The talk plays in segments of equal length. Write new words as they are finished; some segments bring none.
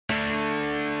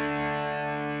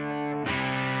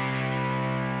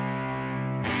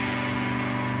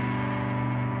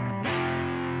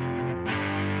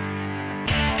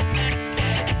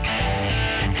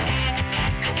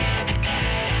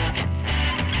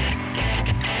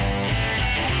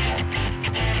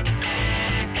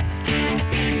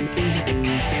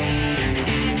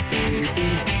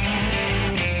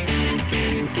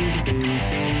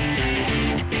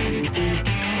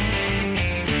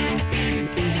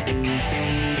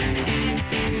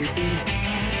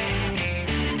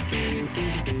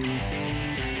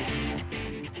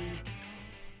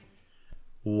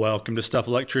Welcome to Stuff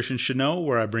Electricians Should Know,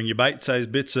 where I bring you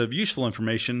bite-sized bits of useful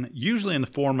information, usually in the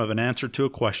form of an answer to a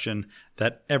question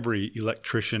that every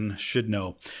electrician should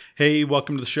know. Hey,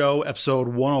 welcome to the show, episode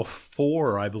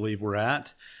 104, I believe we're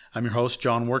at. I'm your host,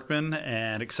 John Workman,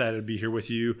 and excited to be here with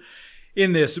you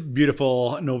in this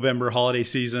beautiful November holiday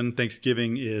season.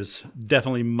 Thanksgiving is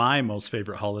definitely my most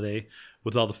favorite holiday,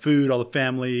 with all the food, all the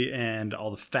family, and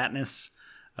all the fatness.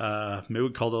 Maybe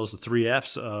we'd call those the 3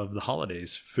 F's of the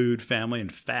holidays: food, family,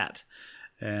 and fat.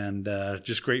 And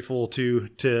just grateful to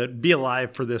be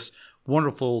alive for this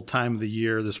wonderful time of the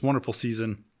year, this wonderful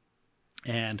season,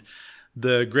 and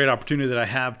the great opportunity that I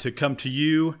have to come to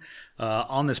you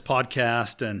on this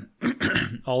podcast, and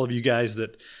all of you guys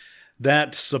that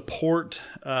support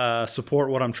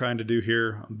what I'm trying to do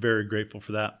here. I'm very grateful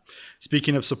for that.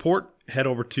 Speaking of support, head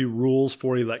over to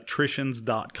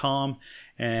rulesforelectricians.com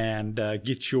and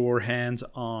get your hands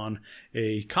on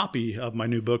a copy of my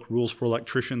new book, Rules for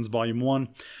Electricians, Volume 1.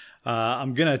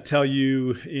 I'm going to tell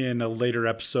you in a later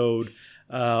episode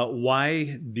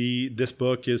why this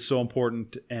book is so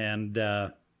important, and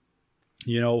where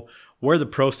the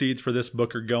proceeds for this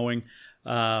book are going.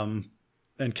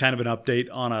 And kind of an update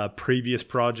on a previous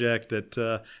project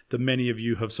that many of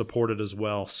you have supported as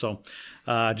well. So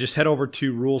just head over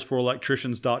to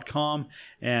rulesforelectricians.com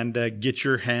and get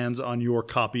your hands on your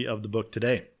copy of the book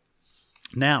today.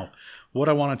 Now, what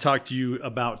I want to talk to you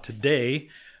about today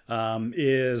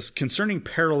is concerning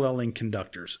paralleling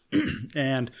conductors.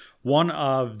 And one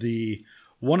of the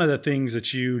things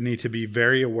that you need to be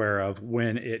very aware of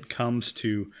when it comes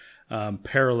to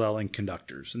paralleling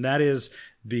conductors, and that is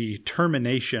the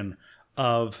termination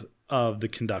of the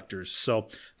conductors. So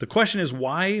the question is,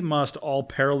 why must all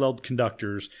paralleled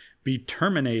conductors be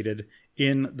terminated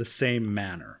in the same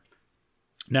manner?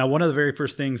 Now, one of the very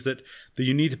first things that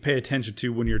you need to pay attention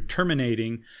to when you're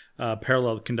terminating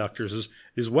paralleled conductors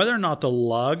is whether or not the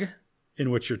lug in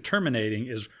which you're terminating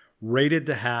is rated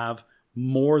to have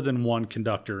more than one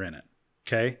conductor in it.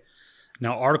 Okay?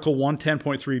 Now, Article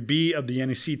 110.3b of the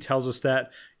NEC tells us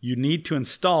that you need to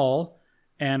install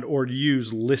and or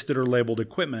use listed or labeled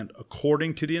equipment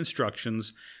according to the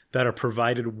instructions that are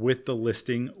provided with the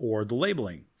listing or the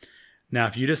labeling. Now,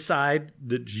 if you decide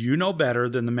that you know better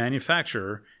than the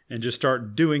manufacturer and just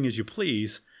start doing as you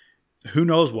please, who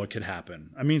knows what could happen?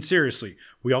 I mean, seriously,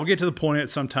 we all get to the point at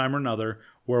some time or another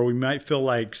where we might feel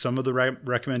like some of the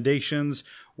recommendations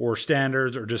or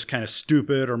standards are just kind of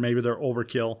stupid, or maybe they're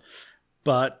overkill.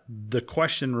 But the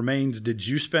question remains, did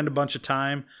you spend a bunch of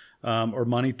time or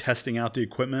money testing out the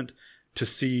equipment to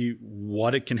see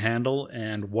what it can handle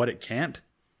and what it can't?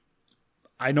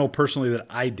 I know personally that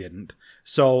I didn't.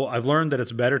 So I've learned that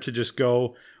it's better to just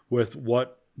go with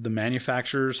what the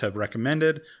manufacturers have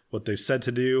recommended, what they've said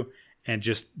to do, and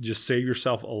just save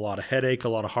yourself a lot of headache, a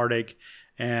lot of heartache,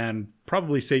 and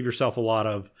probably save yourself a lot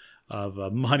of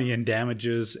money and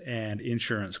damages and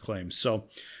insurance claims.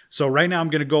 So right now I'm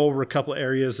going to go over a couple of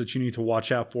areas that you need to watch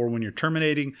out for when you're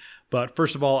terminating. But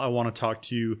first of all, I want to talk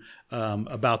to you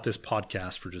about this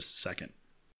podcast for just a second.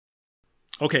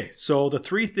 Okay, so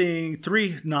three of the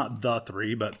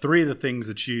things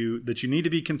that you need to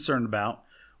be concerned about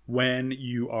when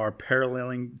you are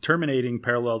terminating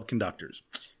paralleled conductors.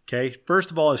 Okay,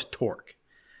 first of all is torque.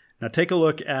 Now take a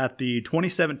look at the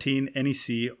 2017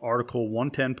 NEC Article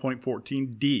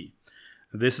 110.14d.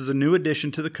 This is a new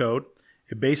addition to the code.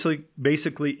 It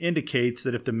basically indicates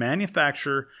that if the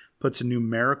manufacturer puts a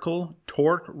numerical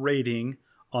torque rating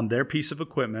on their piece of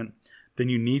equipment, then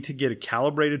you need to get a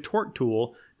calibrated torque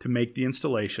tool to make the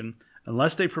installation,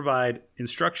 unless they provide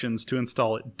instructions to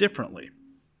install it differently.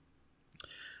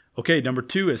 Okay, number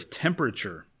 2 is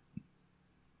temperature.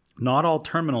 Not all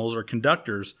terminals or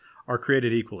conductors are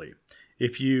created equally.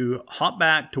 If you hop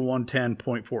back to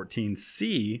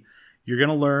 110.14c, you're going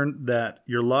to learn that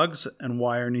your lugs and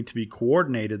wire need to be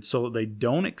coordinated so that they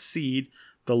don't exceed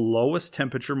the lowest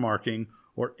temperature marking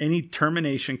or any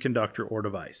termination conductor or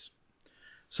device.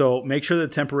 So make sure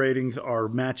that temp ratings are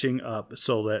matching up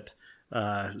so that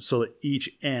each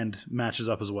end matches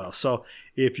up as well. So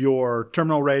if your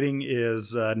terminal rating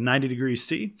is 90 degrees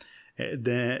C,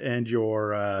 and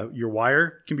your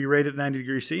wire can be rated at 90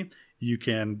 degrees C, you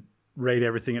can rate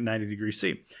everything at 90 degrees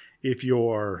C. If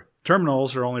your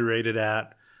terminals are only rated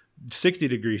at 60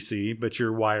 degrees C, but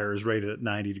your wire is rated at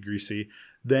 90 degrees C,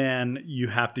 then you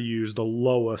have to use the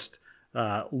lowest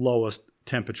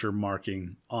temperature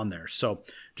marking on there. So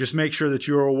just make sure that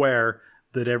you're aware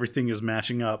that everything is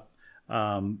matching up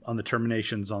on the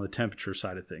terminations on the temperature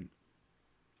side of thing.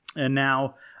 And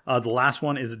now the last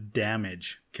one is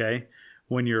damage. Okay,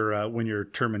 when you're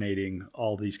terminating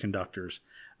all these conductors.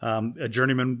 A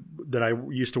journeyman that I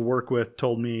used to work with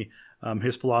told me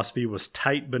his philosophy was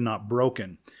tight but not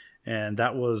broken. And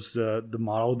that was the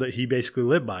model that he basically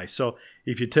lived by. So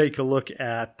if you take a look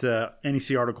at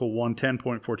NEC Article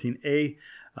 110.14a,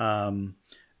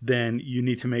 then you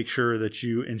need to make sure that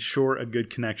you ensure a good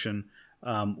connection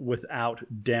without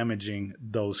damaging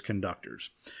those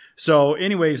conductors. So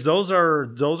anyways, those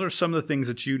are some of the things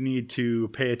that you need to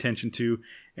pay attention to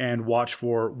and watch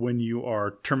for when you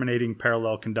are terminating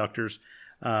parallel conductors.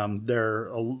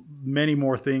 There are many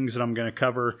more things that I'm going to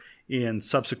cover in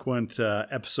subsequent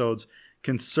episodes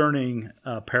concerning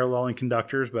paralleling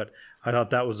conductors, but I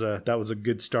thought that was a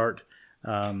good start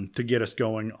to get us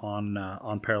going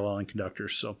on paralleling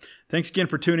conductors. So thanks again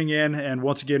for tuning in, and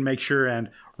once again, make sure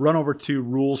and run over to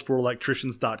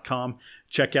rulesforelectricians.com.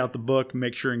 Check out the book.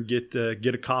 Make sure and get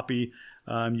a copy.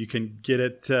 You can get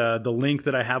it. The link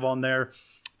that I have on there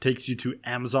takes you to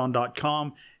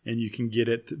Amazon.com, and you can get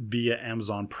it via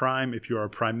Amazon Prime if you are a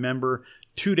Prime member.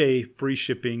 2-day free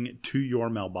shipping to your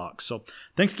mailbox. So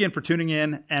thanks again for tuning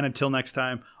in, and until next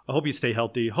time, I hope you stay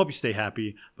healthy, I hope you stay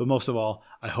happy, but most of all,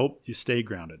 I hope you stay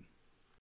grounded.